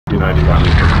United got me.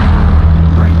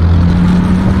 Right.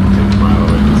 Take a mile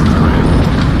away, this is right.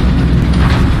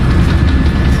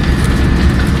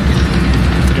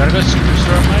 You gotta go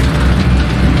superstore, Mike?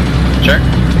 Sure.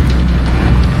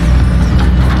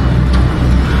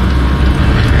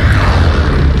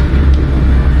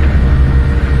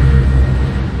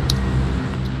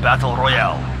 Battle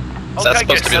Royale. So that's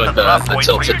supposed to be like the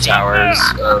tilted towers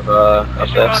of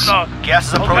this. Gas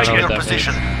is approaching your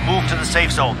position. Move to the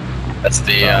safe zone. That's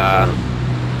the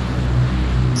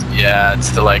yeah, it's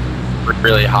the like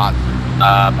really hot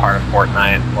part of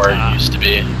Fortnite, or it used to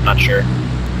be. I'm not sure.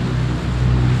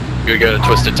 You would go to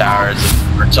Twisted Towers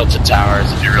or Tilted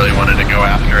Towers if you really wanted to go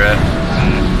after it.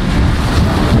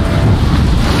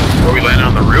 Are we landing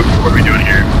on the roof? What are we doing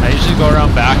here? I usually go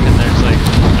around back and there's like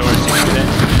doors you can get in.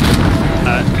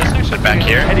 This actually Back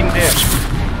here? Heading there.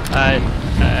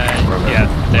 Yeah,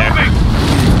 there.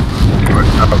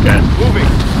 Okay. Moving.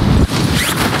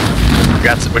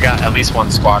 We got at least one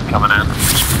squad coming in.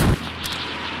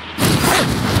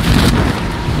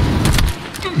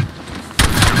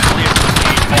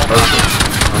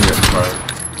 I'm getting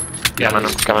fired. Yeah, I'm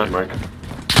coming. Mike.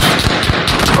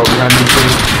 Oh, behind me,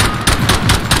 please.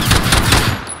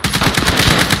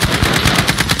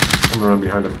 I'm gonna run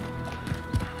behind him.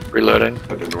 Reloading.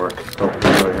 That didn't work. Oh,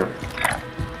 he's right here.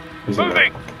 He's in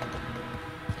there.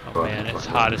 Oh man, it's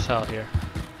hot as hell here.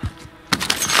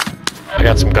 I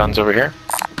got some guns over here.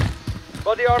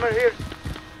 Body armor here.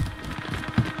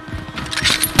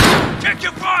 Check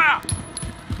your fire!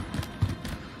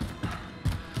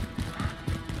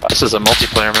 This is a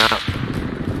multiplayer map.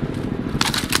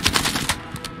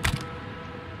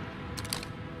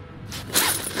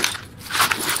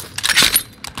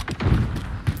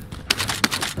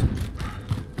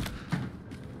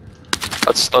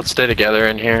 Let's stay together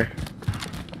in here.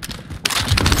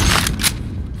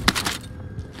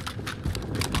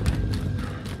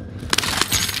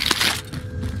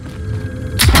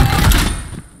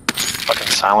 Fucking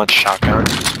silent shotgun.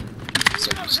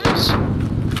 So useless.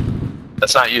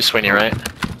 That's not you, Sweeney, right?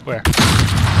 Where?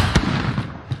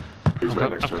 He's right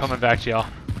next I'm to us. coming back to y'all.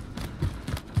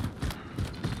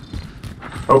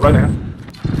 Oh, right there.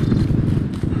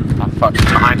 Oh fuck,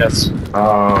 behind us.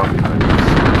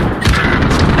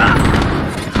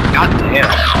 God damn.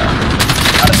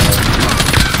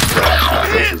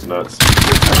 This is nuts.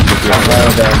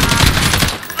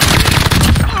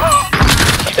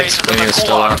 I think Sweeney is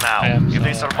still out. I Now. am If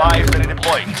they still survive, they're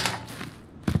deploying.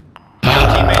 Your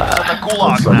teammate is on the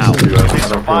gulag now. If they I don't feel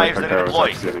survive, like they're Hikaru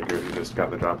deploying. was getting good. He just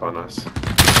got the drop on us. Yeah,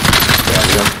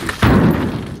 we have to.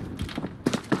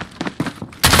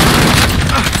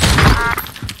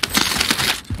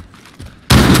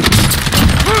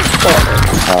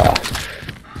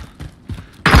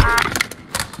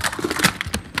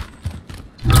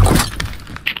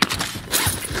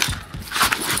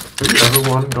 Have you ever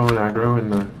won going aggro in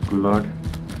the gulag?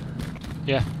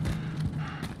 Yeah.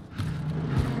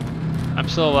 I'm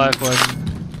still alive, bud.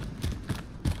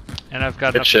 And I've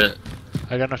got Good enough. shit.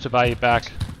 I got enough to buy you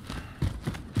back.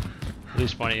 At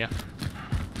least one of you.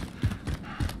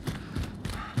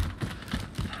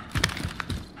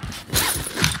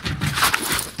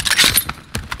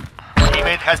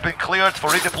 Teammate has been cleared for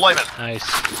redeployment. Nice.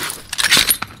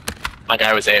 My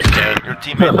guy was AFK. Your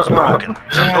teammate was broken.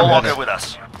 They're no longer with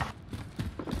us.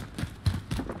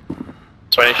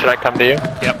 Sweeney, should I come to you?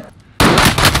 Yep.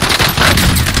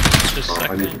 Just a Oh, I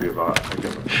second. need to be a bot. I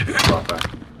get a bot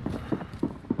back.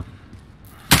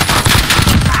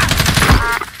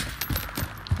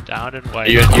 Down and Are white.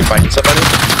 you fighting somebody?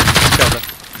 Killed him.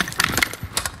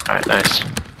 Alright, nice.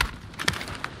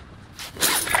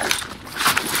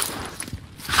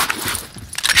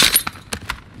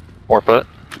 More foot.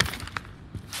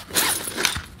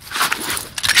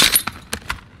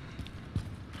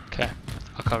 Okay.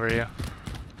 I'll cover you.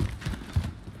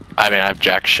 I mean, I have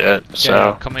jack shit, so.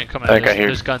 Yeah, come in, come in. I think I hear.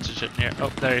 There's guns and shit in here. Oh,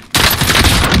 there you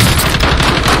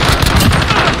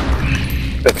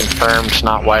They're confirmed,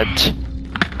 not wiped.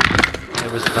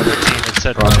 It was another team that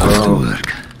said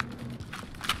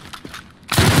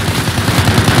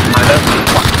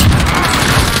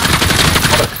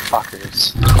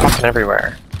Motherfuckers. Fucking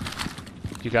everywhere.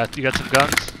 You got some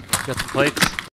guns? You got some plates?